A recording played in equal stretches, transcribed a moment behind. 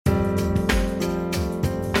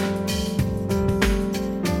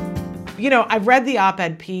I've read the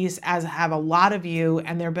op-ed piece, as have a lot of you,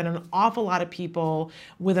 and there have been an awful lot of people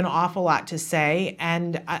with an awful lot to say.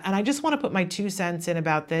 And I just want to put my 2 cents in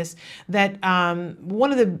about this, that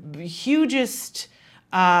one of the hugest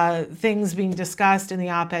things being discussed in the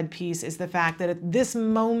op-ed piece is the fact that at this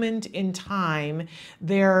moment in time,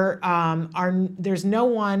 there's no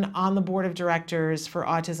one on the board of directors for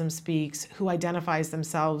Autism Speaks who identifies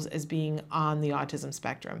themselves as being on the autism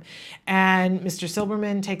spectrum. And Mr.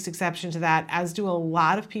 Silberman takes exception to that, as do a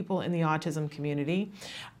lot of people in the autism community.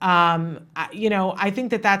 I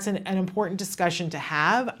think that that's an important discussion to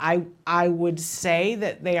have. I would say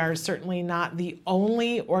that they are certainly not the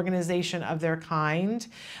only organization of their kind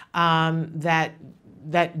that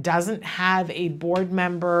doesn't have a board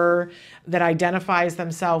member that identifies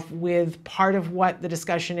themselves with part of what the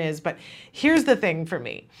discussion is. But here's the thing for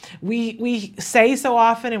me. We say so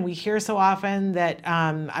often and we hear so often that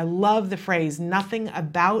I love the phrase, nothing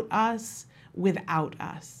about us without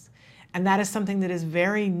us. And that is something that is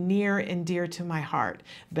very near and dear to my heart.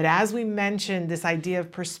 But as we mentioned, this idea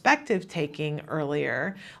of perspective taking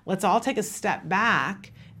earlier, let's all take a step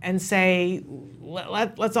back and say,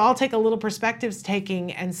 let's all take a little perspectives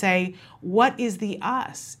taking and say, what is the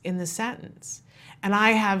us in the sentence? And I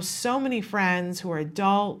have so many friends who are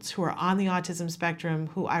adults, who are on the autism spectrum,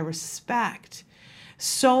 who I respect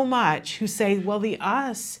so much, who say, well, the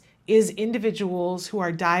us is individuals who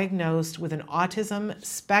are diagnosed with an autism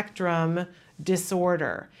spectrum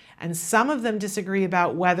disorder. And some of them disagree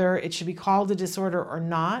about whether it should be called a disorder or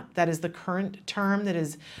not. That is the current term, that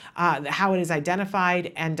is how it is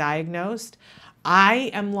identified and diagnosed.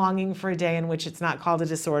 I am longing for a day in which it's not called a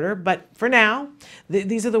disorder, but for now,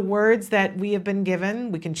 these are the words that we have been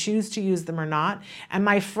given. We can choose to use them or not. And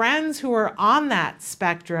my friends who are on that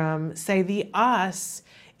spectrum say the us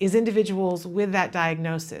is individuals with that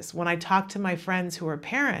diagnosis. When I talk to my friends who are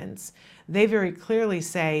parents, they very clearly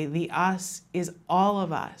say the us is all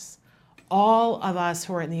of us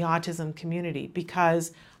who are in the autism community,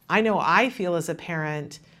 because I know I feel as a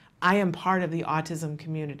parent, I am part of the autism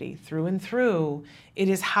community through and through. It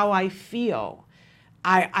is how I feel.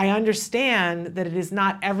 I understand that it is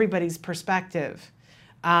not everybody's perspective,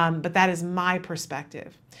 but that is my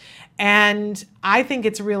perspective. And I think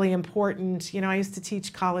it's really important. I used to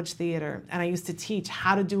teach college theater, and I used to teach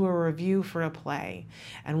how to do a review for a play.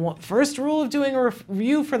 And first rule of doing a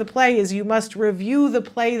review for the play is you must review the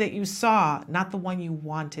play that you saw, not the one you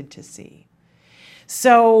wanted to see.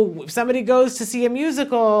 So if somebody goes to see a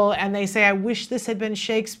musical and they say, I wish this had been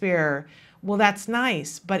Shakespeare, well, that's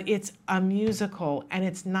nice, but it's a musical and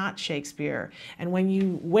it's not Shakespeare. And when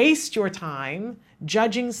you waste your time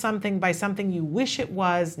judging something by something you wish it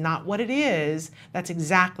was, not what it is, that's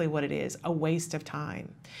exactly what it is, a waste of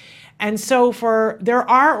time. And so there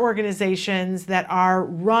are organizations that are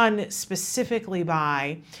run specifically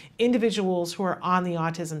by individuals who are on the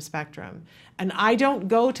autism spectrum. And I don't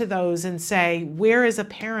go to those and say, where is a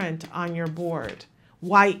parent on your board?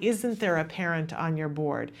 Why isn't there a parent on your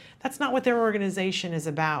board? That's not what their organization is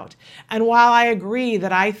about. And while I agree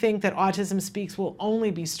that I think that Autism Speaks will only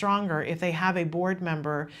be stronger if they have a board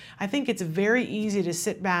member, I think it's very easy to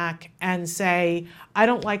sit back and say, I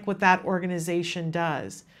don't like what that organization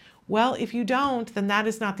does. Well, if you don't, then that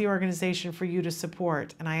is not the organization for you to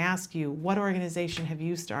support. And I ask you, what organization have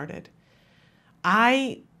you started?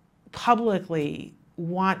 I publicly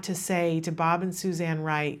want to say to Bob and Suzanne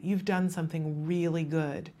Wright, you've done something really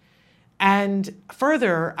good. And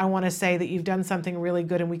further, I want to say that you've done something really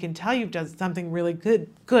good, and we can tell you've done something really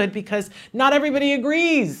good because not everybody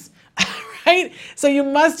agrees, right? So you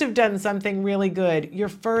must have done something really good. You're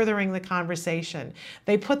furthering the conversation.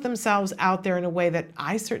 They put themselves out there in a way that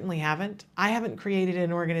I certainly haven't. I haven't created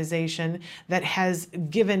an organization that has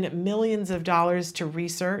given millions of dollars to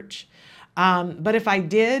research. But if I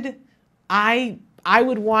did, I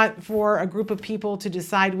would want for a group of people to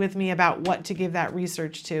decide with me about what to give that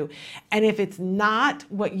research to. And if it's not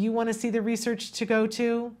what you want to see the research to go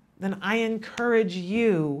to, then I encourage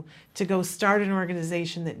you to go start an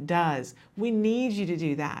organization that does. We need you to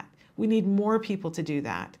do that. We need more people to do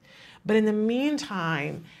that. But in the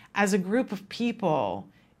meantime, as a group of people,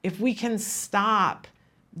 if we can stop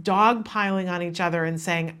dogpiling on each other and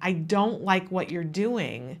saying, I don't like what you're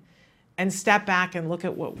doing, and step back and look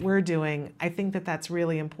at what we're doing, I think that that's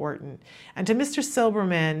really important. And to Mr.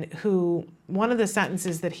 Silberman, who one of the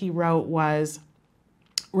sentences that he wrote was,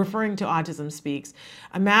 referring to Autism Speaks,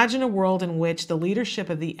 imagine a world in which the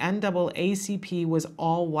leadership of the NAACP was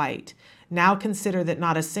all white. Now consider that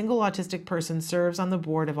not a single autistic person serves on the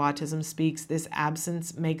board of Autism Speaks. This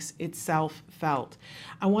absence makes itself felt.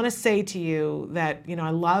 I want to say to you that, I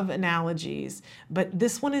love analogies, but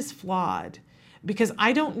this one is flawed because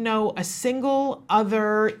I don't know a single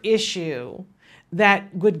other issue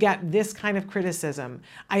that would get this kind of criticism.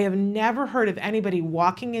 I have never heard of anybody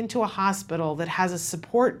walking into a hospital that has a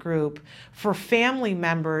support group for family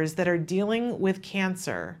members that are dealing with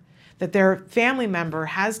cancer, that their family member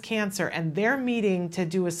has cancer and they're meeting to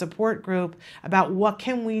do a support group about what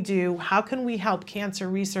can we do, how can we help cancer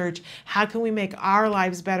research, how can we make our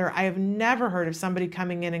lives better. I have never heard of somebody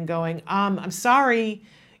coming in and going, I'm sorry,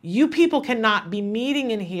 you people cannot be meeting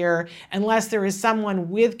in here unless there is someone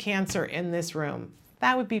with cancer in this room.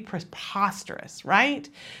 That would be preposterous, right?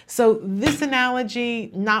 So this analogy,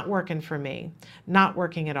 not working for me, not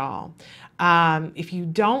working at all. If you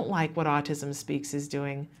don't like what Autism Speaks is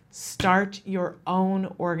doing, start your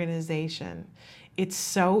own organization. It's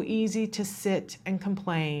so easy to sit and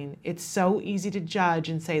complain. It's so easy to judge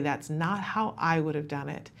and say, that's not how I would have done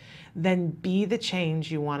it. Then be the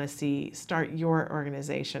change you want to see. Start your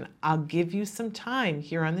organization. I'll give you some time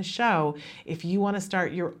here on the show if you want to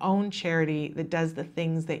start your own charity that does the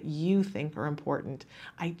things that you think are important.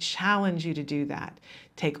 I challenge you to do that.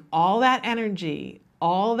 Take all that energy,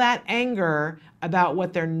 all that anger about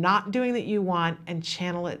what they're not doing that you want, and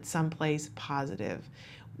channel it someplace positive.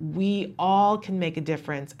 We all can make a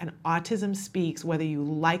difference, and Autism Speaks, whether you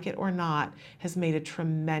like it or not, has made a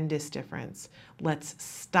tremendous difference. Let's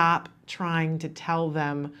stop trying to tell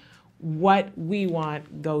them what we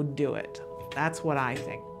want, go do it. That's what I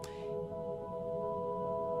think.